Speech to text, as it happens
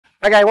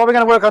Okay, what we're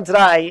going to work on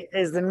today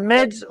is the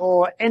mid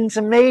or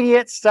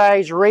intermediate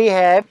stage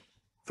rehab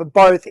for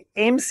both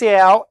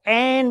MCL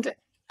and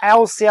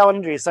LCL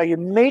injuries. So your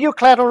medial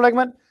collateral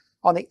ligament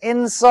on the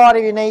inside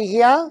of your knee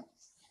here,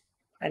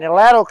 and your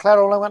lateral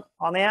collateral ligament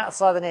on the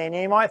outside of the knee. And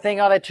you might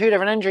think, oh, they're two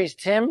different injuries,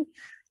 Tim.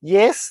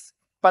 Yes,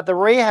 but the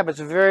rehab is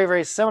very,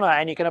 very similar,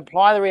 and you can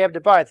apply the rehab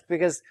to both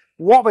because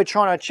what we're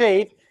trying to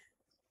achieve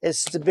is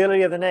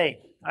stability of the knee.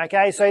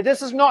 Okay, so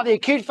this is not the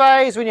acute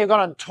phase when you've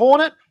gone and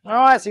torn it. All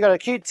right, so you've got an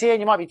acute tear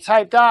and you might be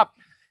taped up.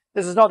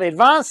 This is not the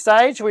advanced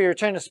stage where you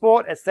return to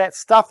sport. It's that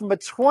stuff in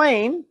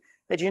between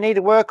that you need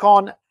to work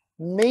on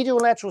medial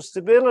lateral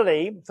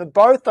stability for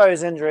both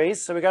those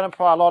injuries. So we're going to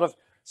apply a lot of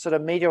sort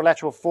of medial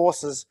lateral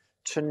forces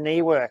to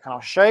knee work. And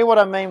I'll show you what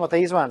I mean with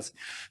these ones.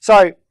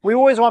 So we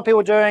always want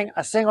people doing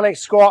a single leg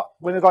squat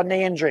when we've got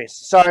knee injuries.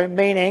 So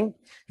meaning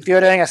if you're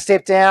doing a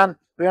step down,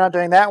 we're not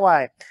doing that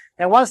way.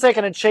 Now, once they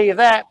can achieve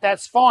that,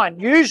 that's fine.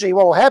 Usually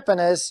what will happen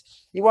is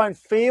you won't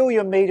feel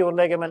your medial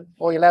ligament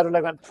or your lateral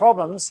ligament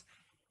problems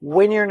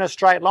when you're in a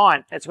straight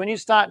line. It's when you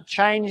start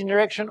changing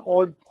direction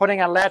or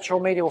putting a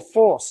lateral medial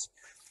force.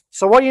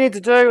 So what you need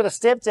to do with a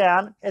step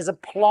down is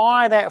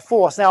apply that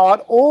force. Now, I'd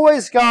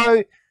always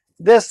go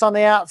this on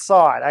the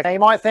outside. Okay, you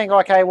might think,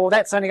 okay, well,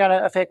 that's only going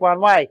to affect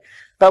one way.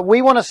 But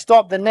we want to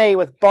stop the knee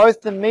with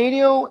both the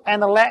medial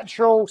and the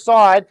lateral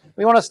side.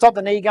 We want to stop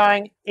the knee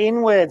going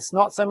inwards,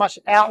 not so much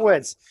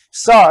outwards.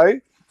 So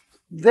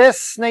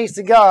this needs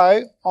to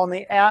go on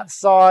the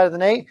outside of the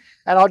knee,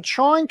 and I'd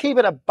try and keep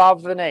it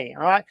above the knee,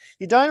 all right?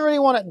 You don't really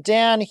want it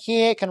down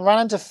here. It can run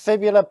into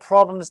fibular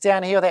problems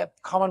down here with that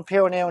common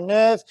peroneal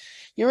nerve.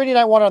 You really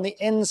don't want it on the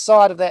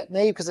inside of that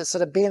knee because it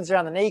sort of bends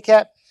around the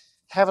kneecap.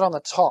 Have it on the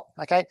top,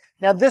 okay?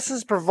 Now this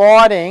is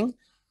providing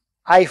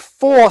a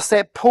force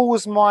that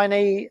pulls my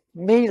knee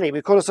immediately.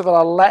 We call it sort of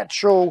a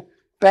lateral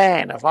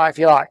band, if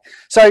you like.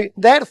 So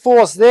that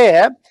force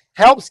there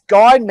helps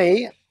guide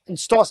me and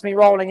stops me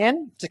rolling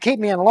in to keep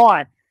me in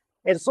line.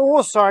 It's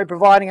also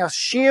providing a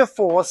shear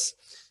force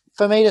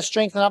for me to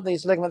strengthen up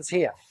these ligaments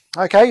here.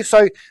 Okay,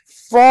 so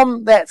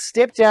from that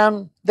step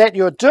down that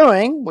you're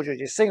doing, which is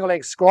your single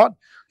leg squat,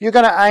 you're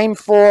going to aim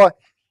for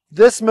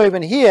this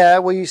movement here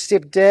where you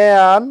step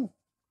down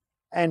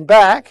and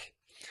back,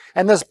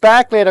 and this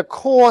back leg, of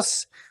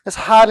course, there's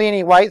hardly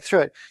any weight through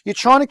it. You're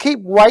trying to keep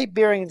weight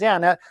bearing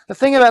down. Now, the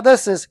thing about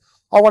this is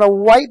I want to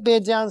weight bear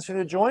down through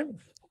the joint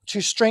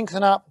to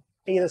strengthen up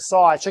either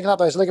side, strengthen up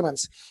those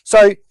ligaments.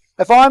 So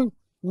if I'm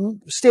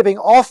stepping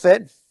off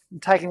it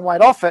and taking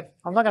weight off it,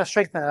 I'm not going to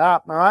strengthen it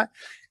up, all right?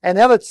 And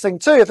the other thing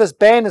too, if this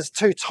band is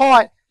too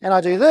tight and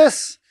I do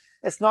this,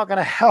 it's not going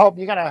to help.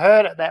 You're going to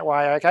hurt it that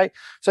way, okay?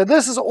 So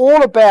this is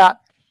all about,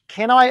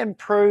 can I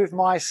improve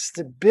my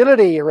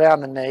stability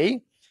around the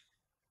knee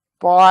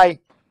by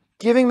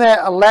giving that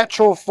a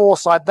lateral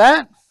force like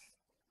that,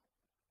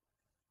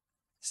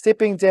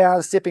 stepping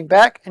down, stepping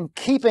back, and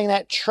keeping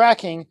that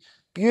tracking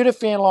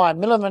beautifully in line,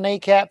 middle of the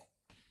kneecap,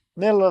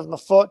 middle of the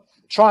foot,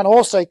 try and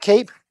also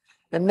keep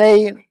the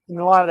knee in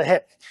line of the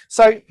hip.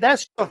 So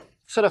that's the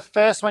sort of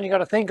first one you got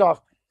to think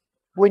of.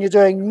 When you're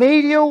doing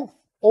medial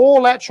or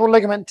lateral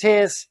ligament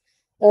tears,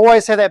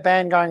 always have that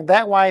band going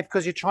that way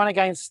because you're trying to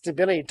gain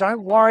stability.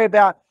 Don't worry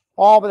about,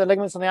 oh, but the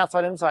ligaments on the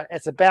outside, inside.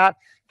 It's about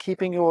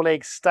keeping your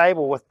legs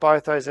stable with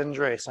both those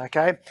injuries,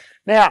 okay?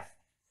 Now,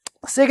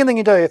 the second thing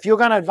you do, if you're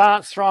going to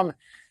advance from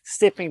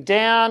stepping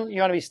down, you're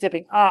going to be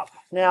stepping up.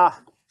 Now,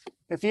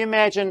 if you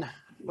imagine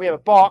we have a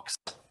box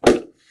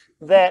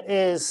that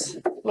is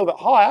a little bit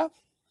higher,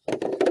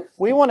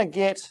 we want to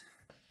get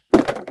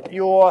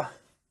your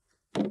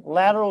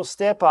lateral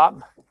step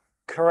up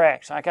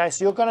correct, okay?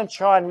 So you're going to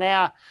try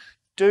now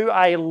do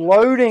a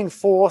loading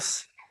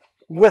force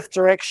with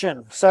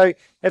direction. So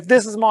if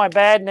this is my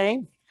bad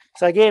knee,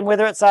 so again,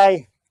 whether it's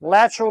a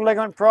lateral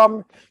ligament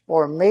problem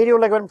or a medial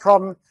ligament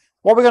problem,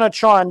 what we're going to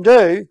try and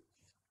do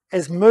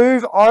is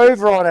move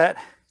over on it,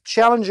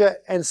 challenge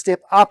it, and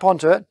step up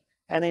onto it,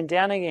 and then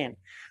down again.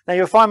 Now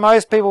you'll find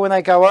most people when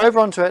they go over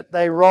onto it,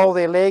 they roll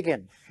their leg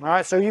in. All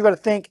right, so you've got to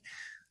think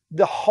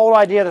the whole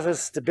idea of this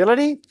is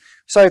stability.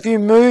 So if you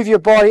move your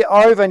body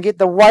over and get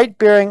the weight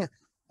bearing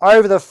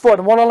over the foot,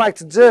 and what I like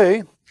to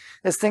do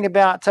is think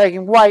about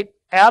taking weight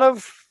out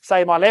of,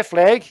 say, my left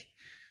leg.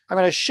 I'm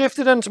going to shift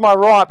it into my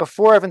right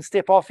before I even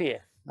step off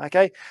here,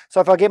 okay?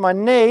 So if I get my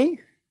knee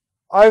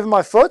over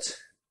my foot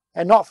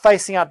and not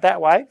facing out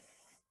that way,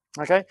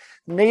 okay?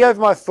 Knee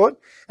over my foot,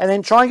 and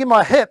then try and get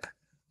my hip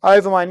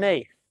over my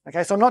knee,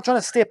 okay? So I'm not trying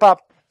to step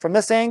up from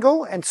this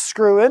angle and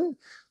screw in.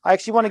 I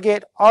actually want to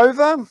get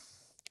over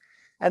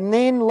and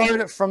then load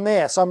it from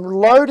there. So I'm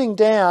loading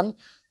down,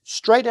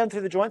 straight down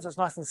through the joints. So it's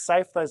nice and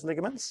safe, those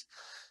ligaments.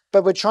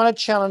 But we're trying to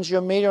challenge your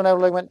medial and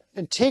lateral ligament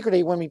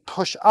integrity when we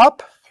push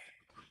up,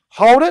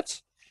 hold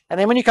it, and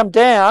then when you come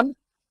down,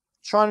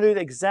 trying to do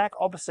the exact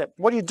opposite.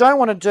 What you don't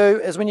want to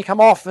do is when you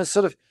come off and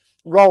sort of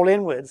roll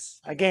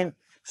inwards, again,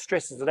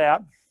 stresses it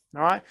out,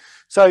 all right?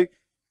 So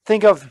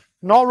think of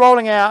not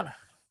rolling out,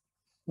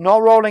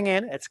 not rolling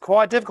in. It's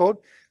quite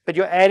difficult, but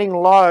you're adding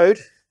load.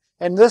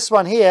 And this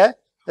one here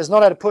is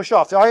not able to push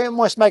off. So I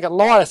almost make it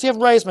lighter. See, I've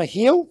raised my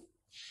heel.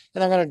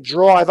 and I'm going to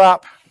drive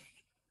up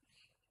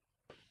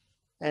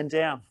and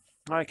down,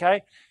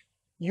 okay?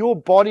 Your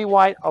body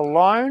weight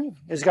alone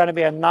is going to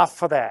be enough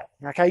for that,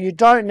 okay? You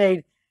don't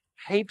need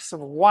heaps of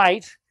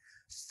weight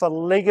for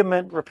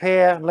ligament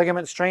repair and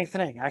ligament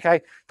strengthening,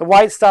 okay? The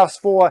weight stuff's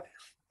for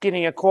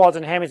getting your quads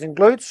and hammies and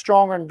glutes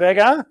stronger and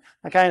bigger,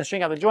 okay, and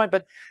stringing up the joint,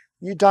 but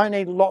you don't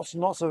need lots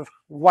and lots of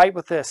weight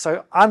with this.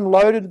 So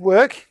unloaded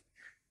work,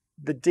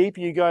 the deeper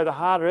you go, the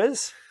harder it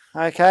is,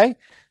 okay,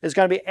 is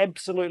going to be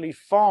absolutely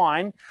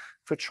fine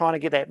for trying to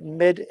get that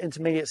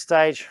mid-intermediate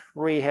stage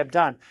rehab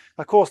done.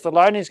 Of course, the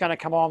loading is going to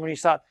come on when you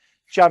start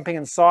jumping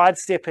and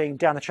sidestepping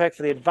down the track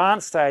for the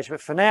advanced stage,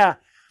 but for now,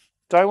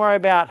 don't worry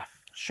about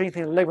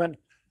strengthening the ligament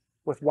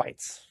with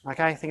weights,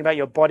 okay? Think about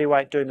your body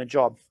weight doing the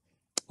job.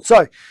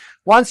 So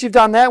once you've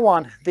done that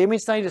one, then we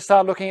need to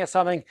start looking at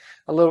something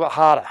a little bit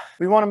harder.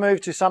 We want to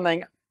move to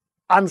something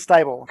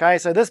unstable, okay?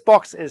 So this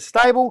box is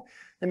stable.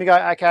 Then we go,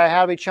 okay,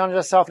 how do we challenge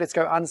ourselves? Let's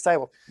go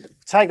unstable.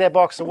 Take that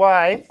box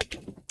away.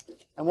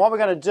 And what we're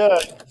going to do,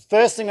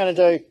 first thing I'm going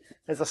to do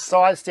is a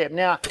side step.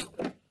 Now,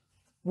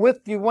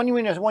 with you, when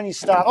you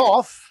start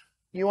off,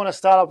 you want to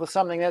start off with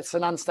something that's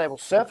an unstable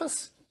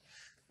surface.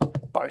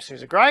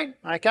 BOSUs are great,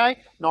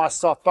 okay? Nice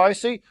soft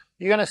BOSU.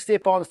 You're going to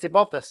step on, step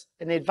off this.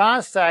 In the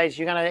advanced stage,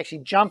 you're going to actually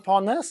jump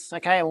on this,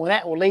 okay? And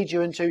that will lead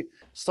you into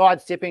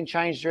side stepping,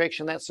 change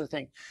direction, that sort of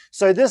thing.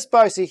 So this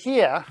BOSU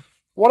here,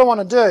 what I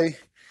want to do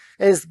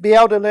is be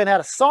able to learn how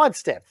to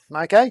sidestep,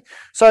 okay?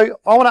 So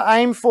I want to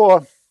aim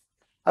for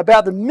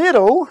about the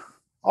middle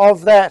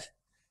of that,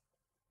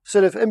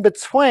 sort of in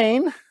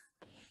between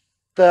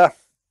the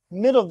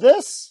middle of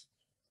this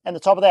and the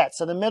top of that.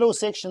 So the middle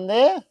section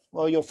there,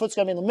 well, your foot's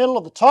going to be in the middle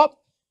of the top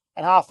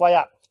and halfway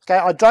up. Okay,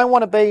 I don't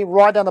want to be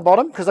right down the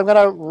bottom because I'm going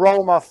to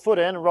roll my foot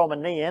in and roll my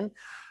knee in.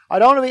 I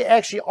don't want to be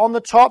actually on the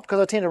top because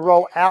I tend to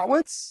roll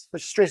outwards,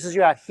 which stresses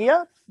you out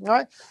here,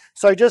 right?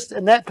 So just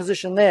in that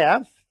position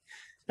there.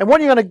 And what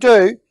you're going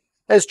to do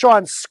is try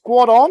and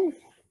squat on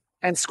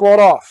and squat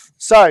off.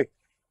 So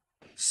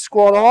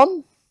squat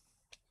on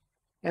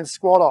and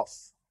squat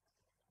off.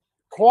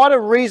 Quite a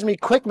reasonably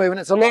quick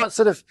movement. It's a lot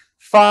sort of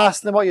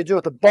faster than what you do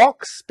with the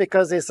box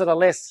because there's sort of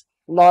less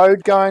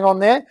load going on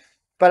there,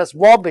 but it's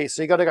wobbly,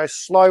 so you've got to go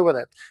slow with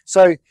it.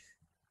 So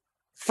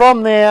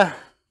from there,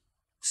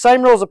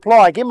 same rules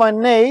apply. Get my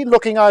knee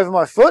looking over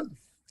my foot.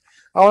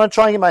 I want to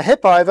try and get my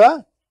hip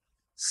over,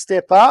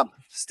 step up,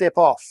 step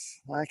off,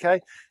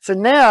 okay? So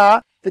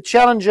now the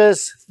challenge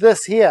is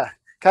this here,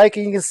 okay?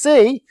 You can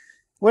see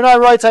when I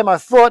rotate my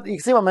foot, you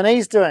can see what my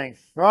knee's doing,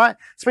 right?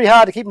 It's pretty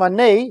hard to keep my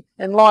knee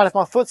in line if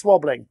my foot's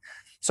wobbling.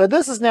 So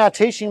this is now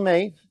teaching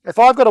me, if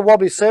I've got a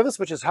wobbly surface,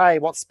 which is, hey,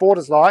 what sport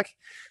is like,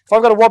 if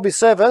I've got a wobbly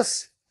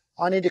surface,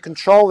 I need to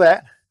control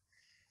that.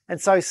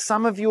 And so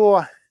some of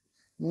your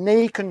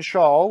knee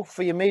control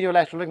for your medial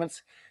lateral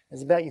ligaments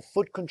is about your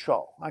foot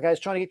control, okay?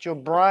 It's trying to get your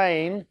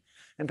brain,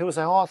 and people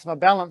say, oh, it's my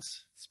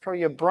balance. It's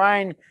probably your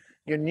brain,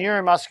 your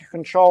neuromuscular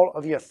control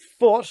of your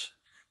foot,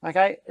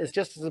 okay, is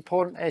just as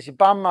important as your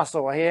bum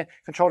muscle here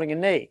controlling your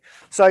knee.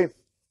 So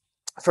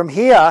from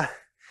here,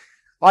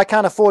 I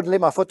can't afford to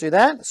let my foot do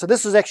that. So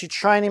this is actually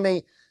training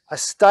me a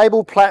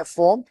stable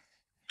platform,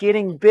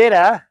 getting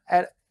better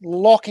at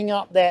locking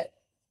up that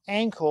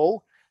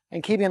ankle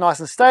and keeping it nice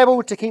and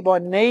stable to keep my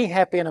knee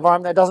happy in an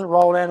environment that doesn't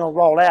roll in or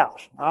roll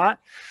out, all right?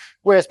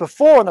 Whereas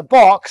before in the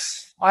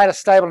box, I had a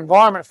stable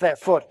environment for that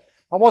foot.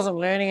 I wasn't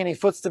learning any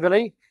foot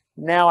stability.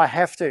 Now I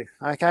have to,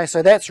 okay?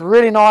 So that's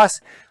really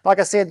nice. Like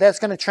I said, that's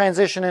going to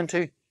transition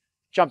into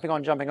jumping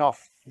on, jumping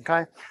off,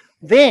 okay?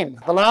 Then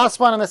the last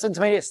one in this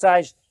intermediate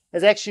stage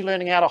is actually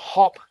learning how to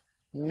hop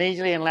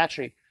medially and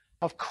laterally.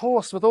 Of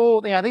course, with all,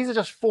 these are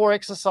just 4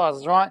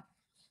 exercises, right?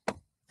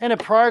 In a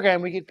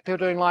program, we get people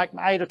doing like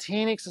 8 or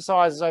 10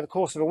 exercises over the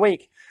course of a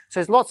week. So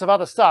there's lots of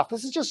other stuff.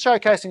 This is just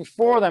showcasing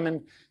 4 of them,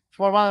 and it's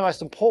one of the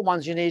most important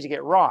ones you need to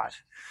get right.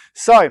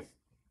 So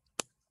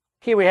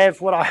here we have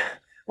what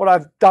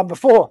I've done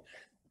before.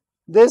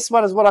 This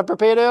one is what I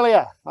prepared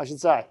earlier, I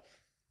should say.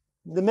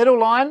 The middle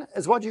line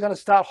is what you're going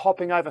to start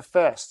hopping over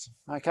first.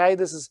 Okay,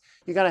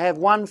 you're going to have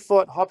one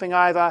foot hopping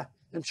over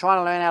and trying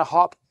to learn how to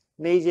hop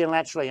medially and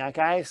laterally.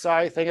 Okay,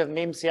 so think of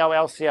MCL,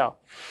 LCL.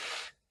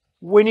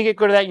 When you get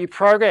good at that, you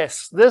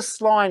progress.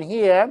 This line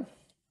here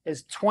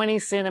is 20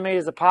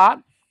 centimeters apart.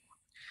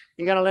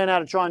 You're going to learn how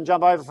to try and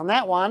jump over from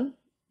that one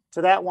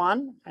to that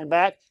one and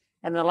back.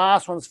 And the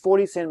last one's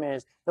 40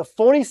 centimeters. The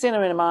 40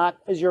 centimeter mark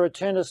is your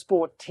return to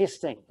sport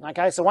testing.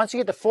 Okay, so once you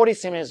get to 40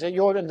 centimeters,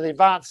 you're into the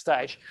advanced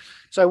stage.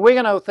 So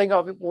we're going to think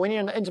of, when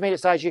you're in the intermediate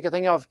stage, you can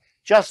think of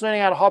just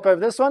learning how to hop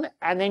over this one,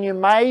 and then you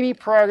maybe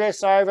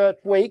progress over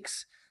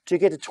weeks to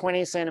get to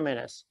 20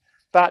 centimeters.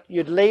 But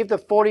you'd leave the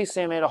 40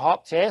 centimeter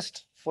hop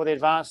test for the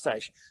advanced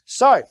stage.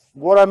 So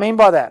what do I mean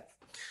by that?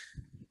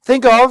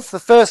 Think of the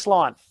first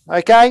line.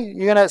 Okay,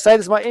 you're going to say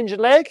this is my injured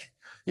leg.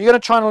 You're going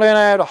to try and learn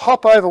how to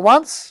hop over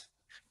once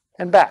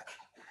and back.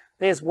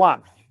 There's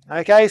one.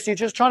 Okay, so you're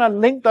just trying to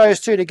link those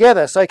two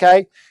together. So,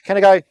 okay, can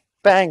I go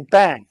bang,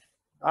 bang?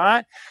 All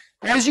right.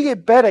 As you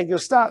get better, you'll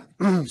start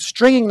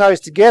stringing those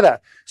together.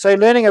 So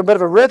learning a bit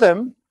of a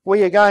rhythm where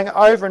you're going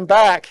over and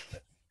back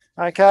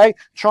okay?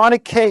 Trying to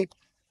keep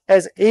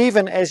as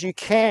even as you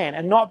can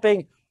and not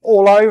being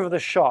all over the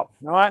shop,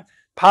 all right?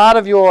 Part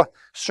of your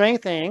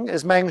strengthening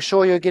is making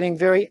sure you're getting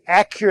very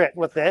accurate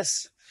with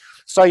this,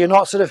 so you're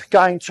not sort of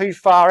going too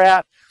far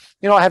out.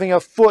 You're not having your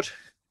foot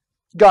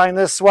going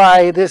this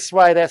way, that's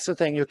the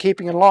thing. You're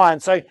keeping in line.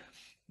 So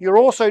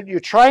you're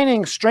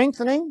training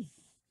strengthening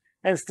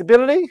and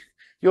stability.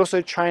 You're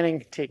also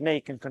training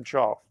technique and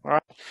control, all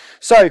right?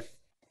 So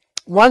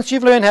once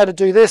you've learned how to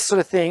do this sort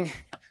of thing,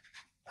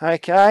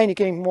 okay, and you're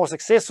getting more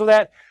successful with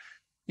that,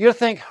 you got to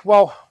think,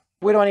 well,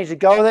 where do I need to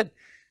go with it?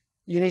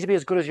 You need to be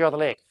as good as your other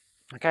leg.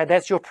 Okay,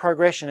 that's your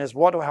progression. Is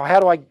what's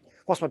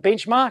my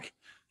benchmark?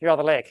 Your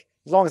other leg,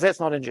 as long as that's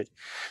not injured.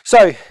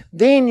 So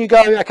then you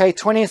go, okay,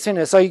 20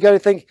 centimeters. So you got to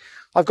think,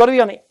 I've got to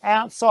be on the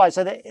outside.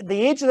 So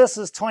the edge of this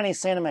is 20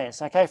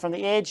 centimeters, okay, from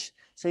the edge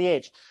to the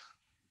edge.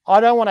 I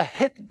don't want to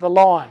hit the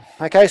line,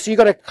 okay? So you've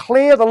got to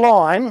clear the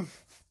line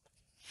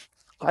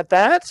like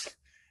that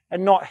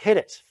and not hit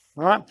it,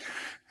 all right?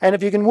 And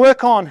if you can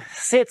work on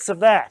sets of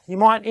that, you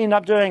might end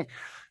up doing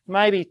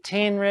maybe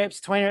 10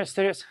 reps, 20 reps,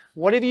 30 reps,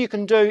 whatever you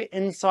can do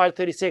inside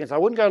 30 seconds. I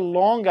wouldn't go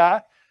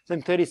longer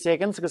than 30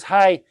 seconds because,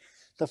 hey,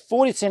 the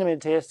 40 centimeter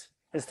test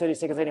is 30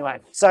 seconds anyway.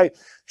 So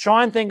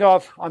try and think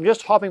of, I'm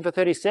just hopping for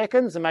 30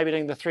 seconds and maybe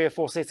doing the 3 or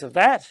 4 sets of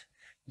that.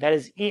 That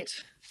is it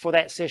for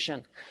that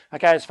session,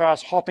 okay, as far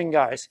as hopping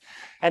goes.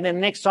 And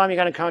then next time you're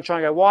going to kind of try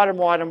and go wider and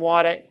wider and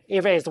wider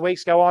as the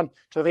weeks go on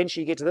to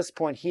eventually get to this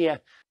point here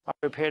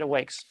over a period of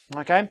weeks,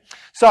 okay?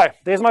 So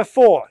there's my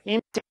 4.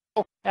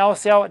 MCL,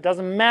 LCL, it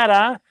doesn't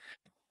matter.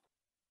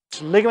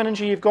 Ligament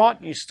injury you've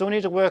got, you still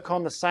need to work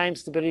on the same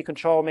stability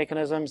control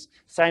mechanisms,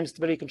 same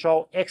stability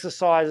control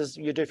exercises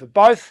you do for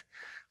both.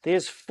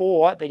 There's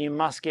 4 that you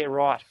must get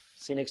right.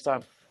 See you next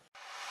time.